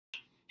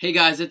Hey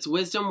guys, it's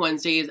Wisdom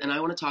Wednesdays, and I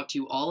want to talk to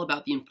you all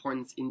about the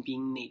importance in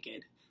being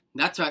naked.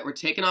 That's right, we're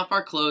taking off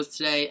our clothes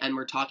today, and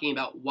we're talking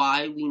about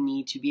why we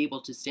need to be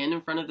able to stand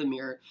in front of the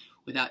mirror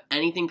without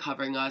anything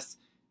covering us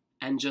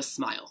and just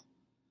smile.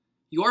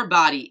 Your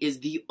body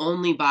is the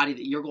only body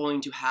that you're going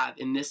to have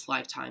in this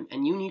lifetime,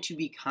 and you need to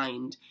be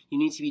kind, you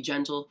need to be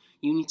gentle,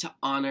 you need to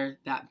honor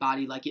that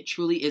body like it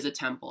truly is a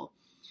temple.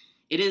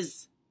 It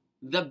is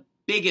the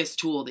biggest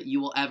tool that you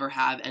will ever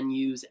have and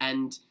use,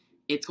 and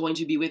it's going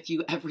to be with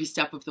you every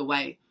step of the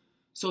way.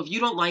 So if you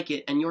don't like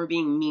it and you're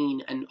being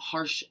mean and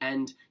harsh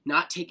and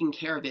not taking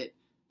care of it,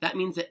 that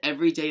means that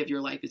every day of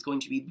your life is going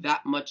to be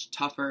that much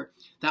tougher,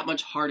 that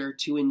much harder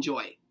to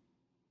enjoy.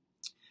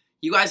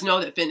 You guys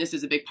know that fitness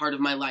is a big part of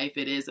my life.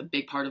 It is a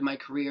big part of my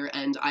career,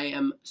 and I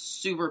am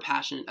super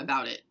passionate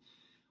about it.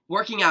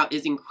 Working out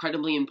is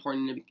incredibly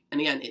important,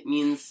 and again, it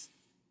means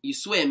you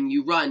swim,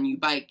 you run, you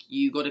bike,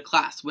 you go to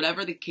class.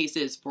 Whatever the case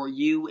is for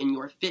you and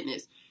your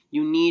fitness,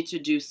 you need to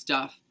do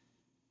stuff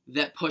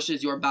that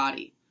pushes your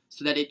body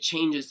so that it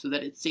changes, so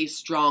that it stays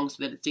strong, so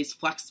that it stays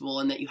flexible,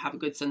 and that you have a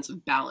good sense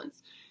of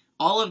balance.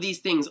 All of these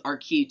things are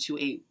key to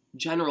a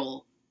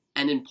general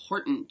and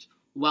important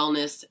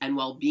wellness and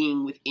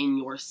well-being within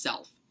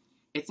yourself.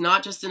 It's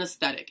not just an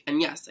aesthetic.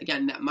 And yes,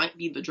 again, that might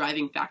be the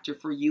driving factor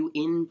for you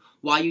in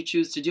why you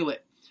choose to do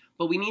it.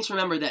 But we need to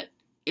remember that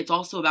it's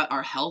also about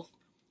our health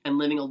and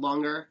living a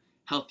longer,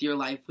 healthier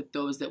life with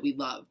those that we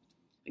love.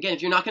 Again,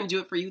 if you're not going to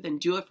do it for you, then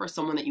do it for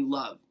someone that you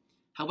love.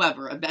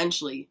 However,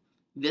 eventually,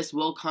 this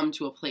will come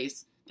to a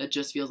place that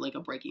just feels like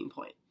a breaking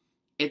point.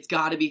 It's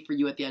got to be for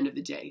you at the end of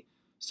the day.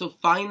 So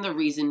find the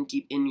reason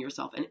deep in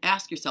yourself and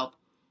ask yourself,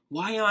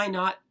 why am I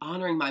not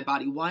honoring my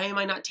body? Why am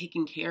I not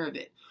taking care of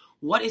it?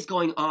 What is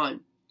going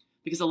on?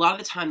 Because a lot of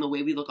the time, the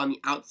way we look on the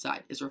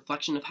outside is a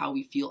reflection of how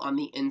we feel on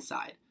the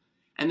inside.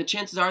 And the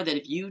chances are that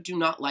if you do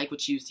not like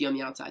what you see on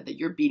the outside, that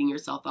you're beating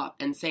yourself up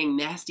and saying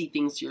nasty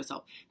things to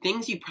yourself,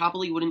 things you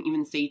probably wouldn't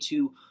even say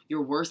to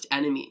your worst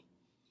enemy.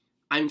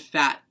 I'm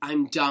fat,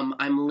 I'm dumb,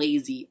 I'm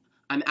lazy,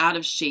 I'm out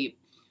of shape.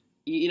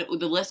 You know,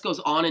 the list goes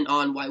on and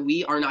on why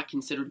we are not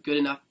considered good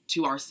enough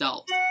to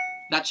ourselves.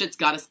 That shit's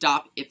gotta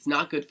stop. It's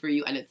not good for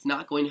you, and it's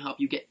not going to help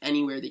you get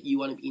anywhere that you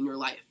want to be in your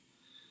life.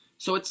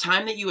 So it's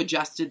time that you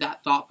adjusted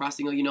that thought process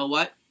and go, you know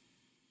what?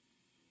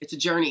 It's a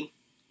journey.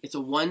 It's a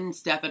one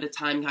step at a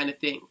time kind of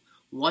thing.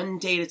 One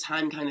day at a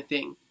time kind of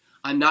thing.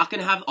 I'm not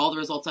going to have all the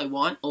results I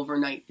want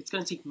overnight. It's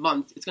going to take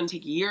months. It's going to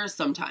take years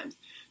sometimes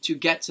to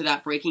get to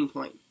that breaking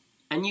point.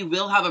 And you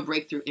will have a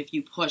breakthrough if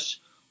you push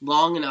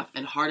long enough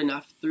and hard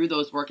enough through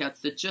those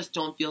workouts that just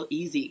don't feel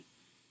easy.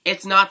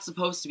 It's not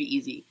supposed to be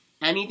easy.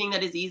 Anything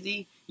that is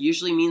easy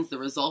usually means the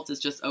result is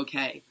just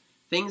okay.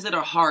 Things that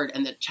are hard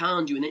and that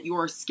challenge you and that you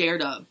are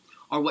scared of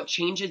are what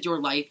changes your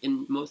life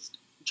in most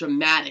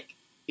dramatic,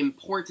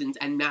 important,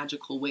 and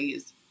magical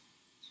ways.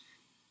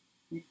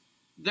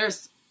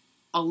 There's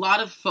a lot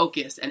of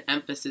focus and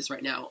emphasis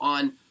right now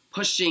on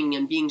pushing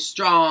and being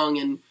strong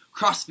and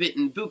CrossFit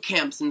and boot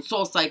camps and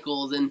soul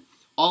cycles, and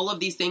all of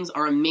these things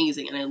are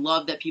amazing, and I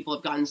love that people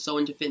have gotten so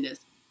into fitness.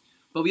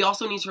 But we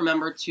also need to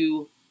remember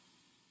to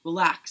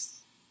relax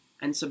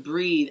and to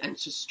breathe and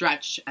to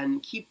stretch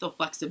and keep the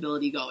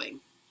flexibility going.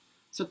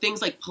 So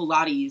things like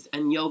Pilates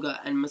and yoga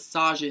and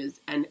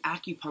massages and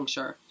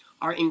acupuncture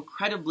are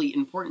incredibly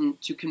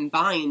important to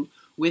combine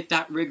with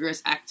that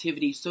rigorous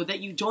activity so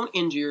that you don't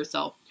injure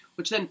yourself,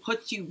 which then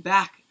puts you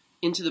back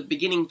into the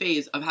beginning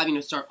phase of having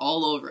to start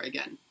all over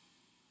again.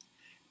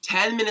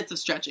 10 minutes of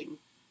stretching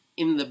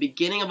in the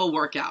beginning of a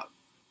workout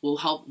will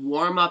help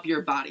warm up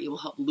your body. It will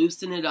help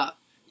loosen it up,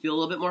 feel a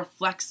little bit more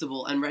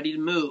flexible and ready to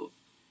move.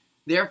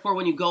 Therefore,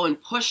 when you go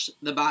and push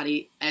the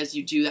body as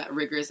you do that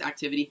rigorous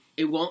activity,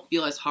 it won't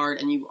feel as hard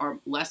and you are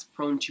less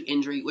prone to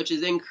injury, which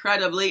is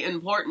incredibly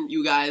important,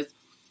 you guys.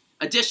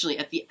 Additionally,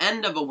 at the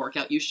end of a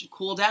workout, you should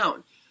cool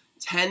down.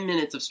 10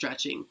 minutes of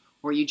stretching,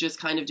 where you just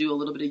kind of do a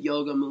little bit of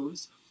yoga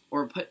moves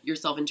or put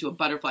yourself into a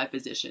butterfly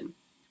position.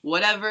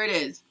 Whatever it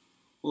is,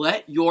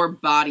 let your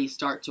body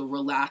start to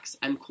relax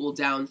and cool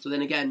down. So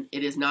then again,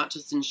 it is not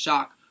just in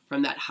shock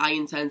from that high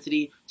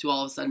intensity to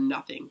all of a sudden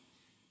nothing.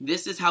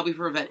 This is how we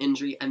prevent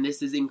injury, and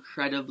this is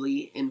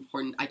incredibly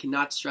important. I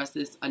cannot stress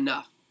this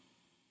enough.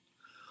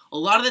 A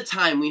lot of the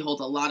time, we hold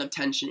a lot of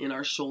tension in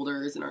our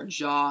shoulders, in our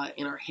jaw,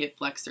 in our hip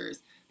flexors.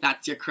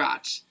 That's your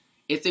crotch.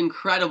 It's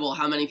incredible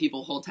how many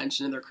people hold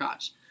tension in their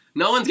crotch.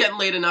 No one's getting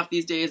laid enough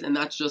these days, and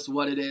that's just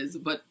what it is.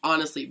 But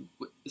honestly,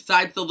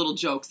 besides the little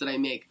jokes that I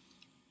make,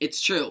 it's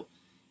true.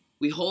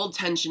 We hold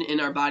tension in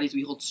our bodies.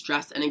 We hold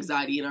stress and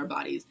anxiety in our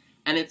bodies.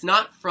 And it's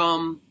not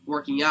from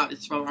working out.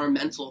 It's from our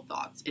mental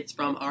thoughts. It's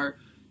from our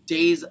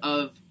days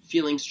of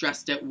feeling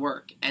stressed at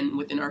work and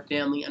within our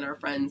family and our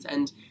friends.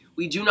 And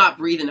we do not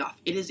breathe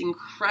enough. It is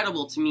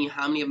incredible to me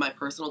how many of my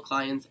personal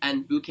clients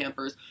and boot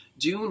campers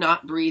do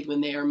not breathe when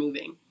they are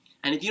moving.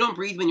 And if you don't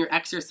breathe when you're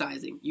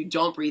exercising, you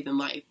don't breathe in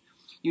life.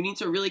 You need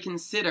to really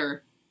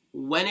consider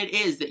when it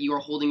is that you are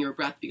holding your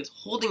breath, because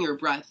holding your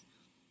breath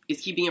is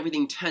keeping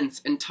everything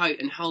tense and tight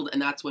and held,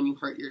 and that's when you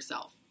hurt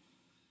yourself.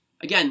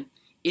 Again,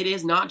 it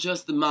is not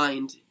just the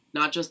mind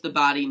not just the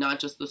body, not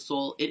just the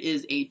soul. It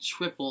is a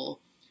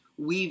triple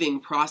weaving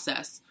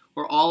process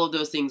where all of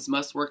those things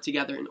must work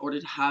together in order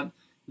to have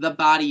the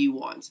body you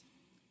want,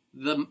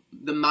 the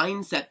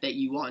mindset that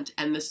you want,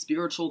 and the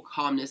spiritual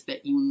calmness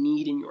that you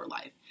need in your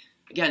life.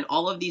 Again,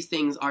 all of these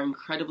things are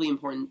incredibly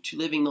important to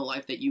living the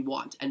life that you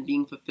want and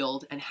being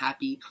fulfilled and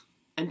happy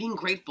and being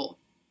grateful.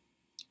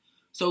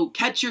 So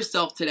catch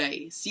yourself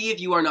today. See if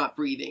you are not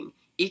breathing.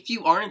 If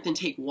you aren't, then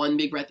take one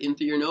big breath in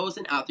through your nose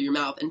and out through your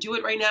mouth, and do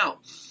it right now.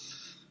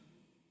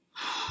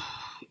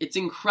 It's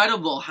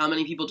incredible how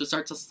many people just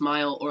start to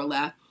smile or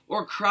laugh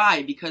or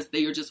cry because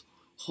they are just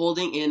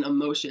holding in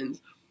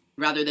emotions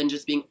rather than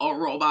just being a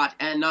robot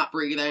and not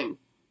breathing.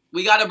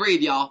 We gotta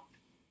breathe, y'all.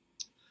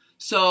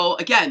 So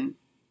again,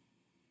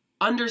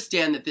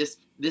 understand that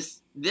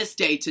this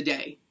day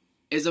today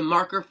is a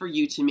marker for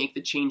you to make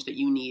the change that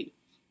you need.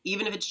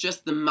 Even if it's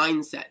just the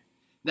mindset,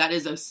 that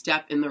is a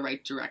step in the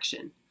right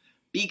direction.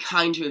 Be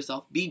kind to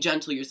yourself. Be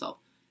gentle to yourself.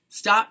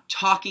 Stop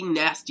talking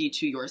nasty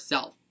to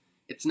yourself.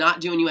 It's not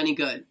doing you any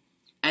good.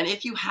 And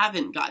if you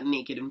haven't gotten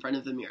naked in front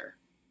of the mirror,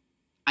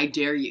 I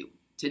dare you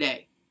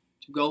today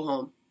to go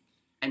home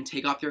and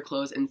take off your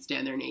clothes and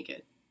stand there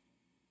naked.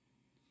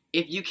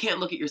 If you can't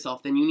look at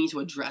yourself, then you need to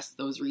address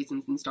those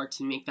reasons and start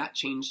to make that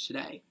change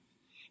today.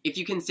 If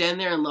you can stand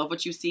there and love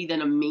what you see,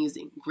 then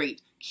amazing,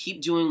 great.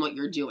 Keep doing what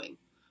you're doing.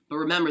 But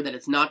remember that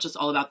it's not just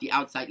all about the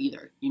outside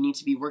either. You need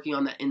to be working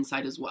on that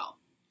inside as well.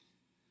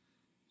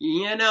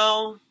 You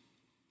know,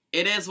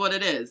 it is what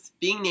it is.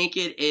 Being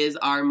naked is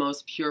our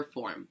most pure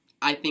form.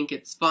 I think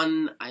it's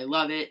fun. I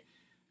love it.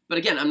 But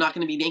again, I'm not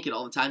going to be naked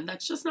all the time.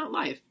 That's just not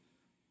life.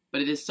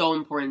 But it is so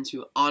important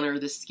to honor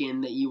the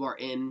skin that you are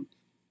in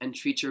and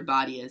treat your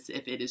body as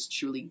if it is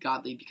truly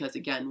godly. Because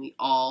again, we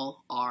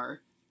all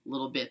are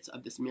little bits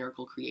of this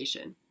miracle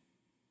creation.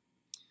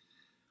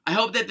 I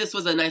hope that this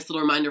was a nice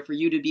little reminder for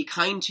you to be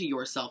kind to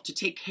yourself, to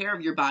take care of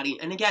your body,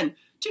 and again,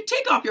 to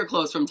take off your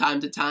clothes from time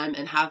to time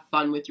and have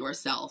fun with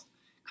yourself,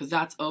 because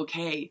that's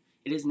okay.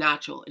 It is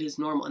natural, it is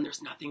normal, and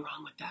there's nothing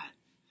wrong with that.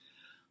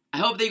 I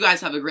hope that you guys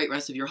have a great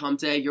rest of your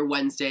hump day, your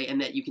Wednesday, and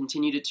that you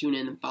continue to tune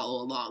in and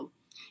follow along.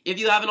 If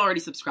you haven't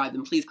already subscribed,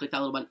 then please click that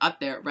little button up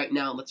there right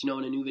now and let you know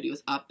when a new video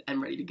is up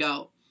and ready to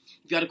go.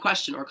 If you had a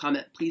question or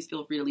comment, please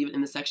feel free to leave it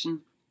in the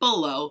section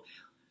below.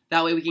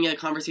 That way we can get a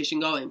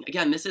conversation going.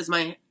 Again, this is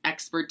my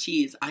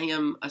expertise. I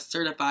am a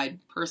certified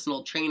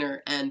personal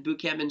trainer and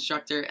bootcamp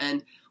instructor,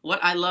 and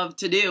what I love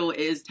to do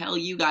is tell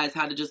you guys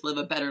how to just live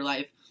a better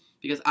life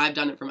because I've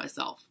done it for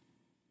myself.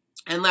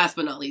 And last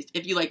but not least,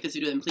 if you like this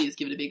video, then please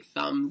give it a big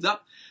thumbs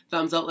up.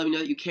 Thumbs up, let me know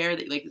that you care,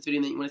 that you like this video,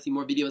 and that you want to see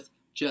more videos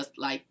just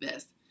like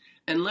this.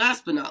 And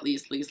last but not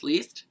least,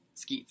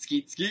 skeet,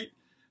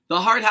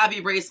 the Heart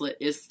Happy bracelet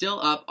is still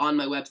up on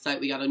my website.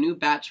 We got a new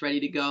batch ready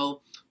to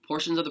go.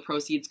 Portions of the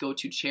proceeds go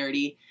to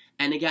charity.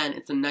 And again,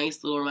 it's a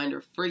nice little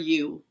reminder for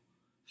you,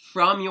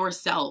 from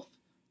yourself,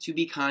 to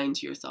be kind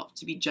to yourself,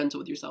 to be gentle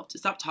with yourself, to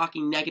stop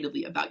talking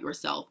negatively about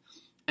yourself,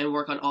 and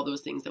work on all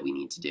those things that we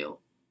need to do.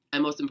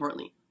 And most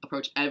importantly,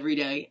 approach every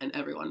day and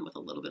everyone with a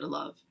little bit of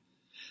love.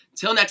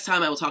 Till next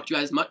time, I will talk to you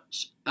guys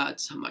much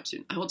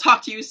soon. I will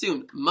talk to you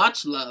soon.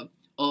 Much love.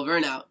 Over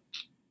and out.